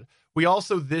version. We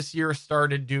also this year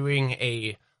started doing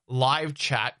a live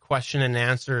chat question and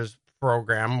answers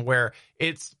program where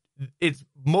it's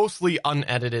mostly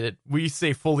unedited. We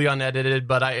say fully unedited,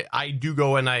 but I do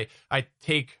go and I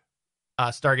take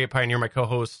Stargate Pioneer, my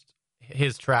co-host,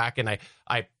 his track, and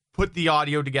I put the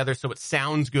audio together so it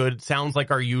sounds good, sounds like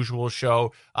our usual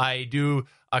show. I do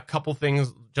a couple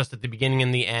things just at the beginning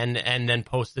and the end and then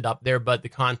post it up there, but the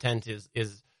content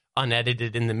is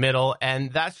unedited in the middle.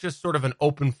 And that's just sort of an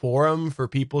open forum for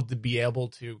people to be able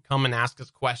to come and ask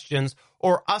us questions,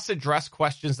 or us address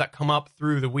questions that come up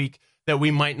through the week that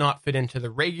we might not fit into the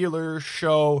regular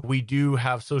show. We do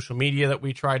have social media that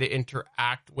we try to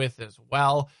interact with as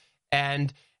well.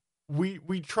 And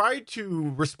we try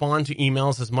to respond to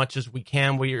emails as much as we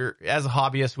can. As a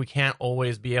hobbyist, we can't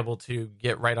always be able to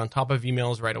get right on top of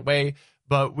emails right away,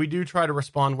 but we do try to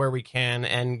respond where we can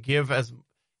and give as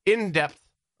in-depth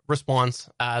response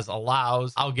as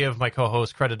allows. I'll give my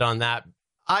co-host credit on that.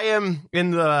 I am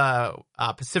in the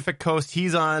Pacific Coast.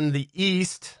 He's on the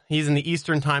East. He's in the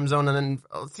Eastern time zone, and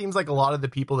then it seems like a lot of the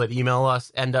people that email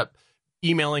us end up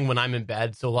emailing when I'm in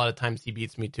bed, so a lot of times he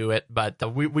beats me to it.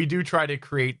 But we do try to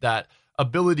create that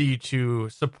ability to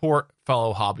support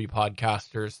fellow hobby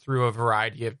podcasters through a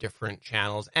variety of different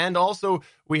channels. And also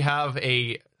we have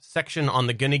a section on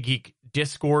the Gonna Geek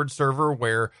Discord server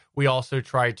where we also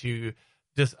try to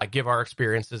just give our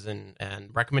experiences and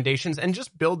recommendations and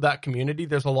just build that community.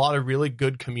 There's a lot of really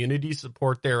good community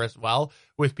support there as well,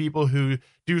 with people who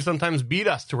do sometimes beat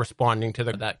us to responding to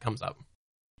that comes up.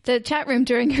 The chat room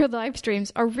during your live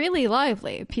streams are really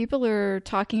lively. People are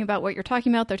talking about what you're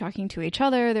talking about. They're talking to each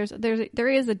other. There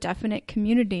is a definite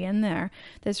community in there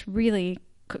that's really,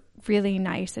 really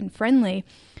nice and friendly.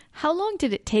 How long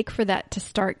did it take for that to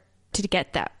start to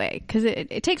get that way? Because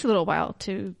it takes a little while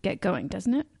to get going,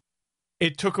 doesn't it?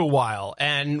 It took a while,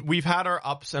 and we've had our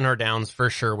ups and our downs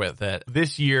for sure with it.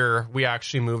 This year, we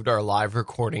actually moved our live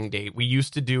recording date. We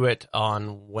used to do it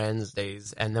on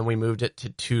Wednesdays, and then we moved it to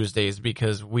Tuesdays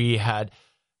because we'd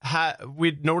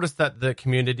noticed that the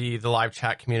community, the live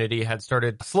chat community, had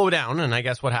started to slow down. And I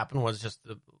guess what happened was just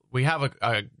we have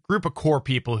a group of core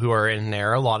people who are in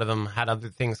there. A lot of them had other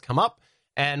things come up.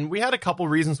 And we had a couple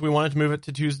reasons we wanted to move it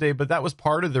to Tuesday, but that was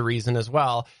part of the reason as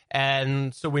well.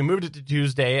 And so we moved it to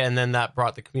Tuesday, and then that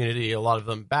brought the community, a lot of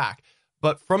them, back.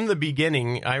 But from the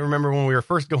beginning, I remember when we were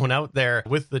first going out there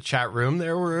with the chat room,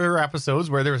 there were episodes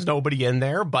where there was nobody in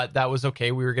there, but that was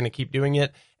okay. We were going to keep doing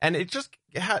it. And it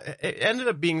ended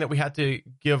up being that we had to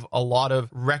give a lot of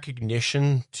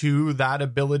recognition to that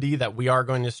ability that we are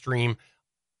going to stream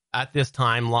at this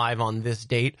time live on this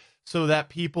date, so that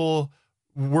people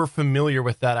were familiar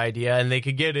with that idea and they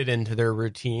could get it into their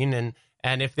routine.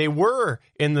 And if they were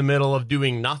in the middle of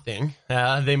doing nothing,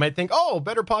 they might think, oh,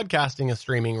 Better Podcasting is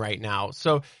streaming right now.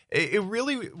 So it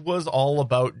really was all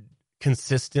about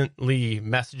consistently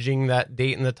messaging that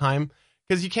date and the time,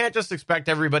 because you can't just expect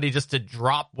everybody just to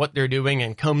drop what they're doing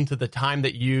and come to the time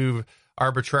that you've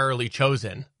arbitrarily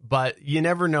chosen. But you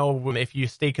never know, if you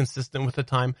stay consistent with the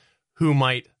time, who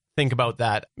might think about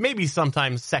that. Maybe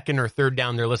sometimes second or third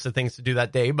down their list of things to do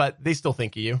that day, but they still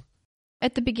think of you.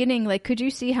 At the beginning, could you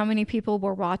see how many people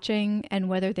were watching and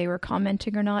whether they were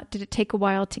commenting or not? Did it take a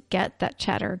while to get that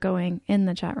chatter going in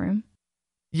the chat room?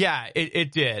 Yeah,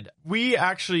 it did. We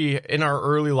actually, in our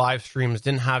early live streams,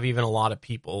 didn't have even a lot of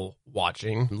people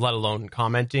watching, let alone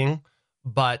commenting.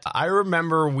 But I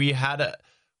remember we had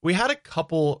We had a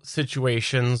couple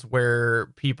situations where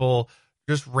people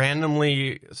just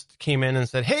randomly came in and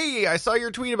said, hey, I saw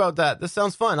your tweet about that. This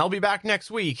sounds fun. I'll be back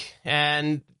next week.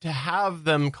 And to have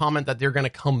them comment that they're going to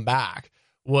come back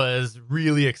was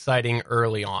really exciting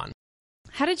early on.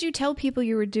 How did you tell people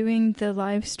you were doing the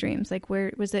live streams? Like,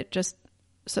 where was it, just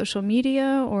social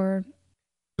media, or?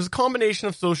 It was a combination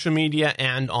of social media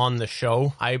and on the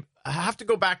show. I have to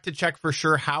go back to check for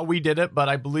sure how we did it, but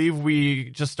I believe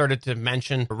we just started to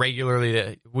mention regularly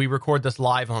that we record this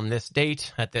live on this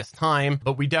date at this time,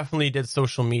 but we definitely did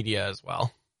social media as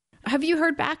well. Have you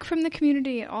heard back from the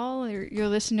community at all, or your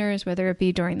listeners, whether it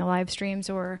be during the live streams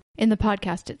or in the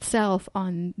podcast itself,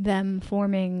 on them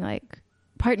forming like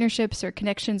partnerships or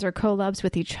connections or collabs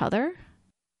with each other?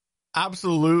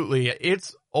 Absolutely.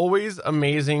 It's always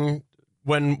amazing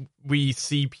when we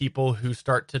see people who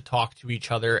start to talk to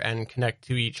each other and connect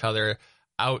to each other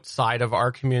outside of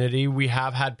our community. We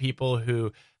have had people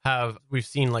who we've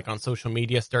seen like on social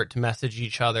media start to message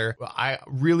each other. I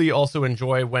really also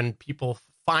enjoy when people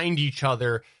find each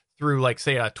other through, like,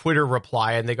 say, a Twitter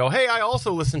reply, and they go, hey, I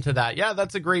also listened to that. Yeah,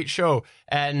 that's a great show.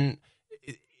 And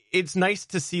it's nice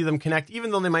to see them connect,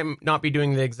 even though they might not be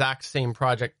doing the exact same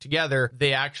project together.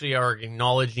 They actually are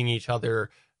acknowledging each other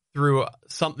through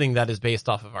something that is based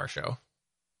off of our show.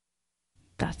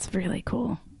 That's really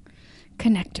cool.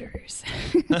 Connectors.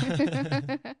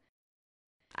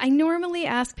 I normally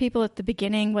ask people at the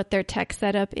beginning what their tech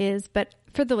setup is, but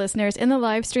for the listeners, in the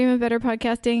live stream of Better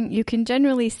Podcasting, you can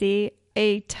generally see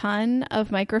a ton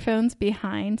of microphones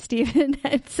behind Stephen.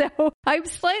 And so I'm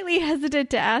slightly hesitant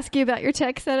to ask you about your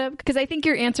tech setup because I think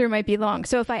your answer might be long.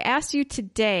 So if I asked you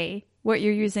today what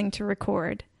you're using to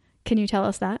record, can you tell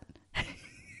us that?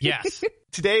 Yes.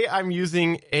 Today I'm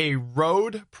using a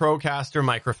Rode Procaster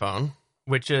microphone,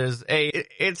 which is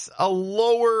it's a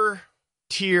lower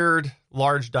tiered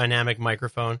large dynamic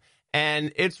microphone,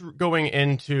 and it's going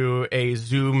into a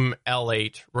Zoom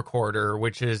L8 recorder,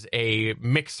 which is a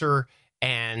mixer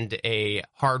and a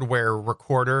hardware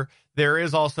recorder. There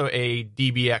is also a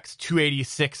DBX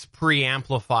 286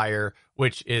 preamplifier,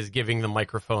 which is giving the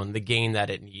microphone the gain that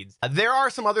it needs. There are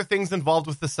some other things involved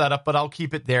with the setup, but I'll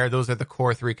keep it there. Those are the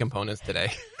core three components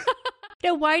today.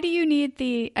 Now, why do you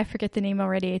need I forget the name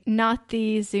already, not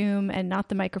the Zoom and not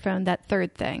the microphone, that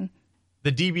third thing?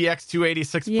 The DBX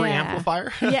 286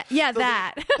 preamplifier? Yeah,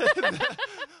 that.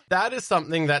 That is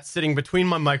something that's sitting between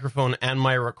my microphone and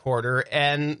my recorder.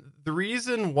 And the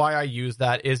reason why I use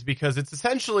that is because it's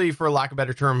essentially, for lack of a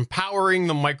better term, powering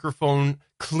the microphone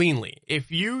cleanly.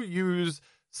 If you use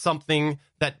something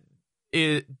that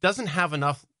doesn't have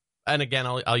enough, and again,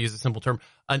 I'll use a simple term,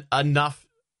 enough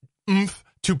oomph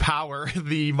to power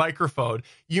the microphone,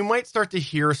 you might start to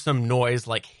hear some noise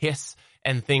like hiss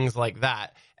and things like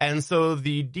that. And so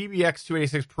the DBX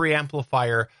 286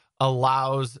 preamplifier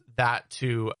allows that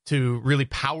to really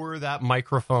power that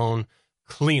microphone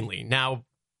cleanly. Now,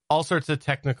 all sorts of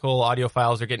technical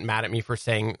audiophiles are getting mad at me for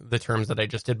saying the terms that I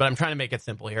just did, but I'm trying to make it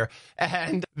simple here.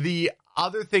 And the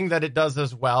other thing that it does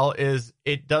as well is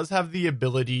it does have the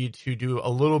ability to do a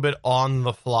little bit on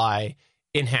the fly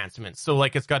enhancements. So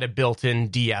like it's got a built-in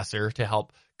de-esser to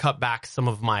help cut back some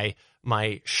of my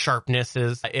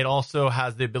sharpnesses. It also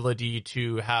has the ability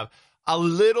to have a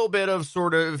little bit of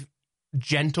sort of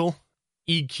gentle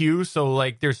EQ. So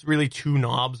like there's really two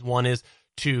knobs. One is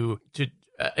to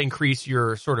increase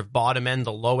your sort of bottom end,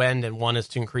 the low end, and one is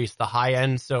to increase the high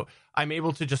end. So I'm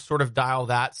able to just sort of dial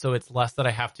that so it's less that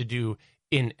I have to do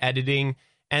in editing.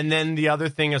 And then the other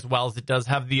thing as well is it does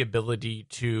have the ability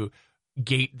to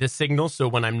gate the signal. So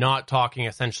when I'm not talking,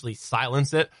 essentially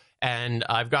silence it. And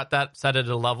I've got that set at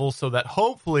a level so that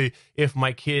hopefully if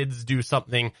my kids do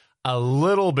something a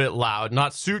little bit loud,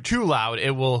 not too loud,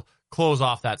 it will close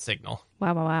off that signal.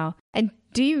 Wow. And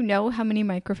do you know how many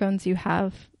microphones you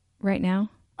have right now?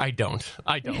 I don't.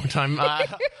 I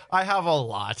have a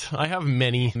lot. I have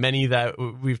many that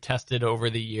we've tested over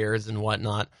the years and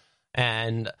whatnot.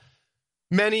 And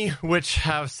many which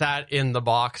have sat in the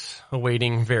box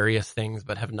awaiting various things,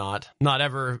 but have not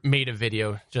ever made a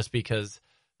video just because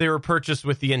they were purchased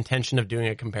with the intention of doing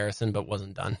a comparison, but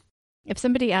wasn't done. If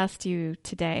somebody asked you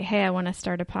today, hey, I want to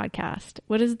start a podcast,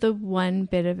 what is the one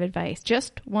bit of advice,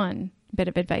 just one bit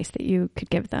of advice that you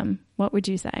could give them? What would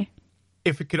you say?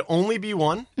 If it could only be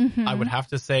one, I would have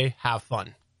to say have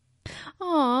fun.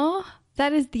 Aw,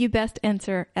 that is the best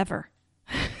answer ever.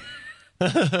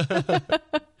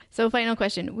 So final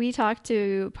question. We talk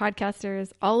to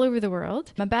podcasters all over the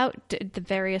world about the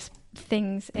various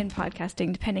things in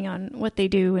podcasting, depending on what they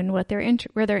do and what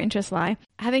where their interests lie.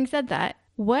 Having said that,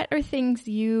 what are things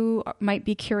you might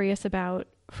be curious about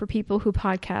for people who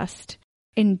podcast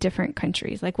in different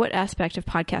countries? Like, what aspect of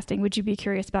podcasting would you be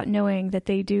curious about knowing that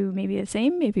they do maybe the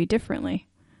same, maybe differently?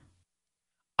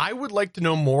 I would like to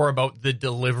know more about the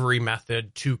delivery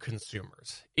method to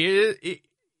consumers.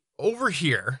 Over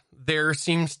here, there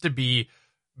seems to be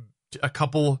a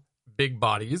couple big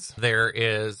bodies.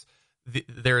 There's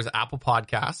Apple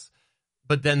Podcasts,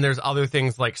 but then there's other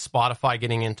things like Spotify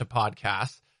getting into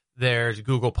podcasts. There's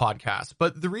Google Podcasts.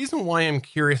 But the reason why I'm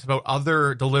curious about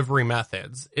other delivery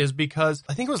methods is because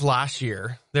I think it was last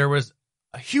year, there was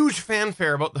a huge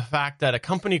fanfare about the fact that a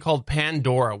company called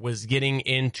Pandora was getting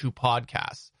into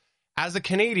podcasts. As a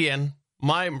Canadian,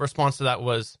 my response to that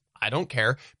was, I don't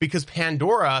care, because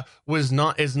Pandora is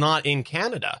not in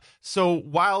Canada. So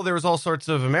while there was all sorts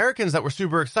of Americans that were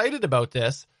super excited about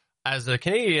this, as a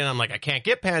Canadian, I'm like, I can't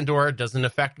get Pandora. It doesn't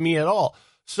affect me at all.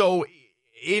 So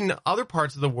in other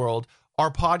parts of the world,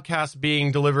 are podcasts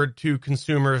being delivered to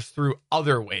consumers through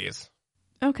other ways?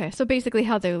 Okay, so basically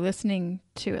how they're listening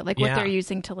to it, like what they're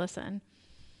using to listen.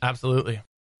 Absolutely.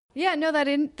 Yeah, no, that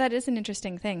is an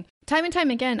interesting thing. Time and time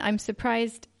again, I'm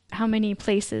surprised how many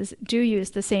places do use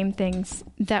the same things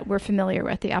that we're familiar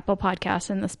with, the Apple Podcasts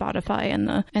and the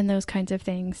Spotify and those kinds of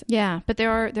things. Yeah, but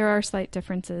there are slight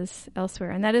differences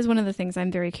elsewhere, and that is one of the things I'm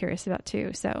very curious about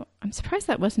too. So I'm surprised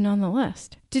that wasn't on the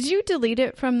list. Did you delete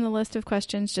it from the list of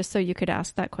questions just so you could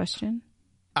ask that question?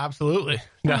 Absolutely.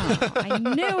 No. Oh, I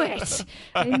knew it.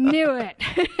 I knew it.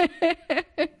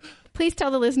 Please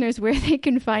tell the listeners where they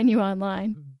can find you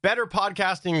online.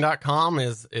 BetterPodcasting.com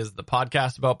is the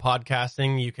podcast about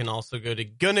podcasting. You can also go to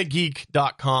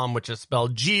gonnageek.com, which is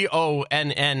spelled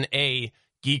Gonna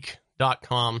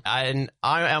geek.com. And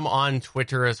I am on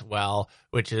Twitter as well,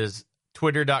 which is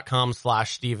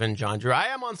twitter.com/Stephen Jondrew. I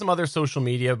am on some other social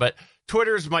media, but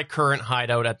Twitter's my current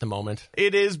hideout at the moment.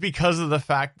 It is because of the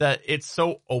fact that it's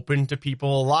so open to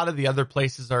people. A lot of the other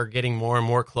places are getting more and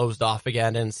more closed off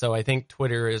again. And so I think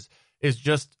Twitter is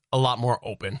just a lot more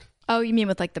open. Oh, you mean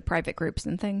with like the private groups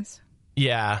and things?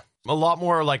 Yeah, a lot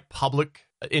more like public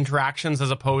interactions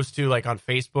as opposed to like on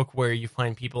Facebook where you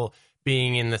find people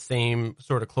being in the same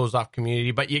sort of closed off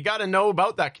community. But you got to know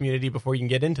about that community before you can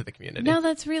get into the community. No,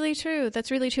 that's really true.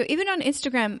 That's really true. Even on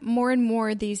Instagram, more and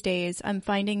more these days, I'm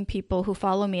finding people who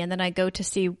follow me and then I go to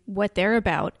see what they're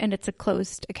about and it's a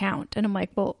closed account. And I'm like,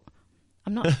 well,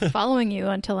 I'm not following you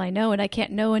until I know, and I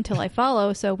can't know until I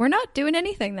follow, so we're not doing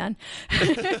anything then. I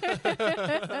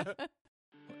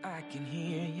can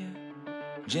hear you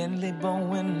gently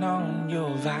bowing on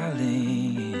your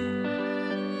violin,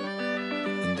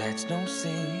 and that's no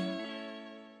sin.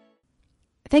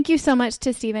 Thank you so much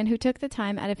to Stephen, who took the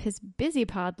time out of his busy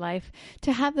pod life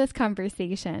to have this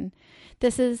conversation.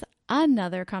 This is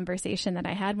another conversation that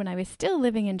I had when I was still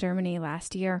living in Germany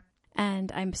last year.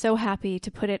 And I'm so happy to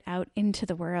put it out into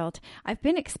the world. I've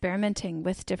been experimenting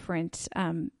with different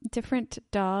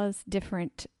DAWs,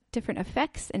 different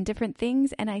effects and different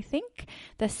things. And I think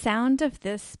the sound of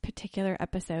this particular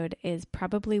episode is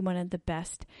probably one of the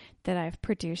best that I've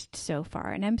produced so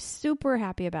far. And I'm super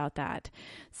happy about that.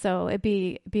 So it'd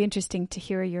be interesting to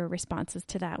hear your responses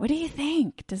to that. What do you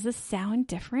think? Does this sound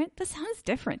different? This sounds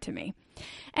different to me.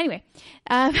 Anyway,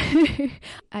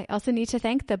 I also need to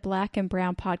thank the Black and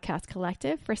Brown Podcast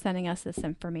Collective for sending us this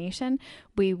information.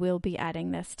 We will be adding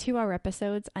this to our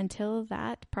episodes until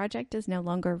that project is no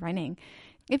longer running.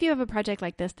 If you have a project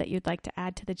like this that you'd like to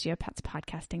add to the Geopats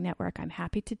Podcasting Network, I'm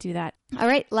happy to do that. All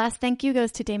right, last thank you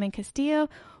goes to Damon Castillo,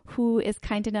 who is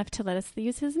kind enough to let us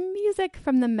use his music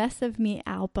from the Mess of Me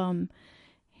album.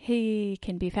 He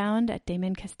can be found at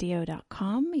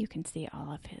damoncastillo.com. You can see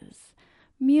all of his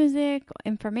music,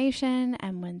 information,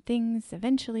 and when things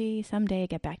eventually someday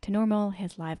get back to normal,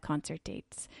 his live concert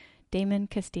dates.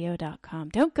 damoncastillo.com.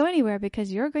 Don't go anywhere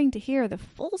because you're going to hear the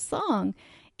full song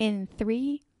in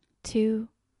 3, 2,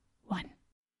 1.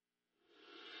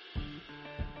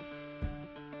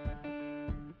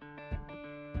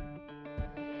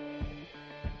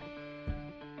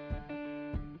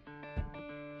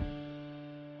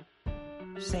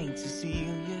 Saint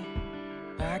Cecilia,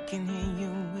 I can hear you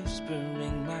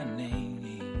whispering my name,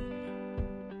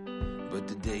 but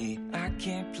today I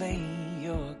can't play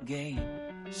your game.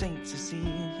 Saint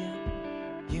Cecilia,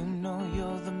 you know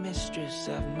you're the mistress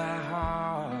of my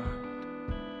heart,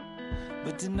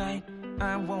 but tonight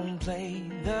I won't play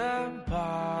the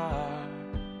part.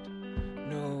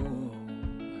 No,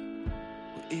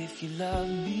 well, if you love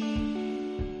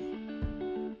me,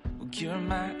 will cure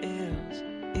my ills.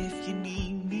 If you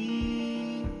need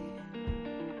me,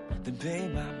 then pay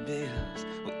my bills.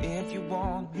 Well, if you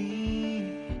want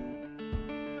me,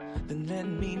 then let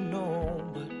me know.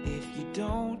 But if you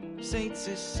don't, Saint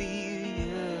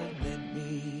Cecilia, let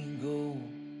me go.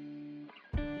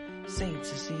 Saint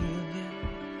Cecilia,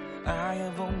 I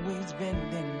have always been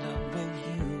in love with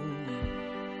you.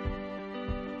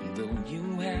 Though you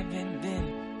haven't been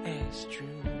as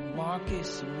true,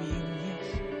 Marcus Aurelius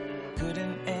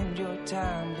couldn't end your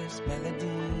timeless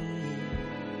melody.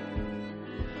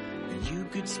 You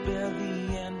could spell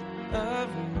the end of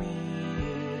me.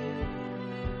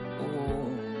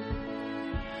 Oh,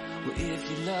 well,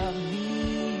 if you love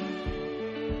me,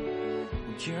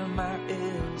 cure my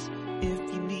ills.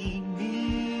 If you need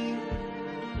me,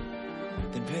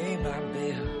 then pay my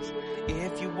bills.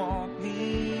 If you want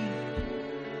me,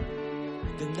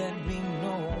 then let me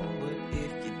know. But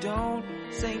if you don't,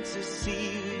 Saint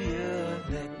Cecilia,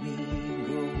 let me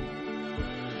go.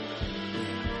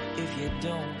 If you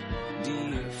don't,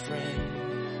 dear friend,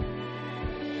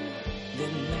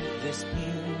 then let this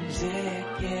music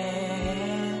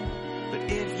end. But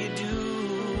if you do,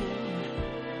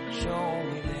 show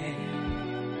me then.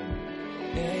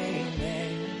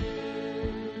 Amen.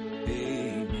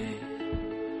 Amen.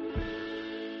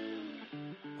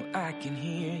 Well, I can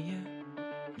hear you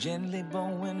gently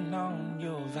bowing on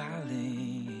your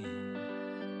violin,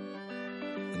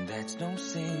 and that's no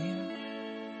sin.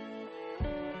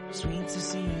 Sweet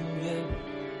Cecilia,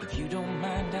 if you don't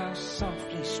mind, I'll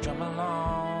softly strum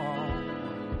along.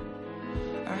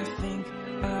 I think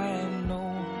I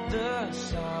know the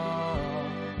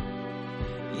song.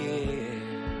 Yeah.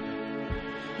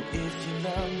 If you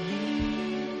love me,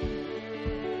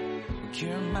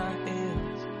 cure my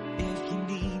ills. If you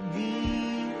need me,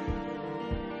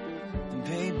 then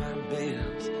pay my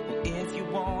bills. Well, if you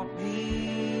want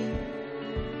me,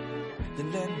 then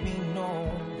let me know.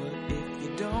 But if you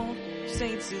don't,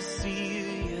 Saint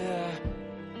Cecilia,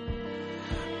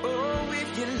 oh, if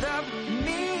you love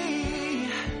me,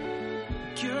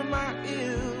 cure my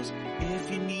ills.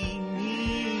 If you need me,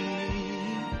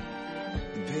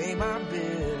 pay my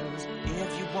bills.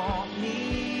 If you want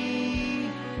me,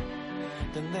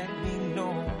 then let me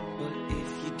know. But if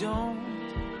you don't,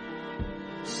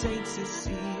 Saint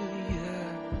Cecilia,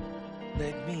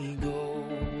 let me go.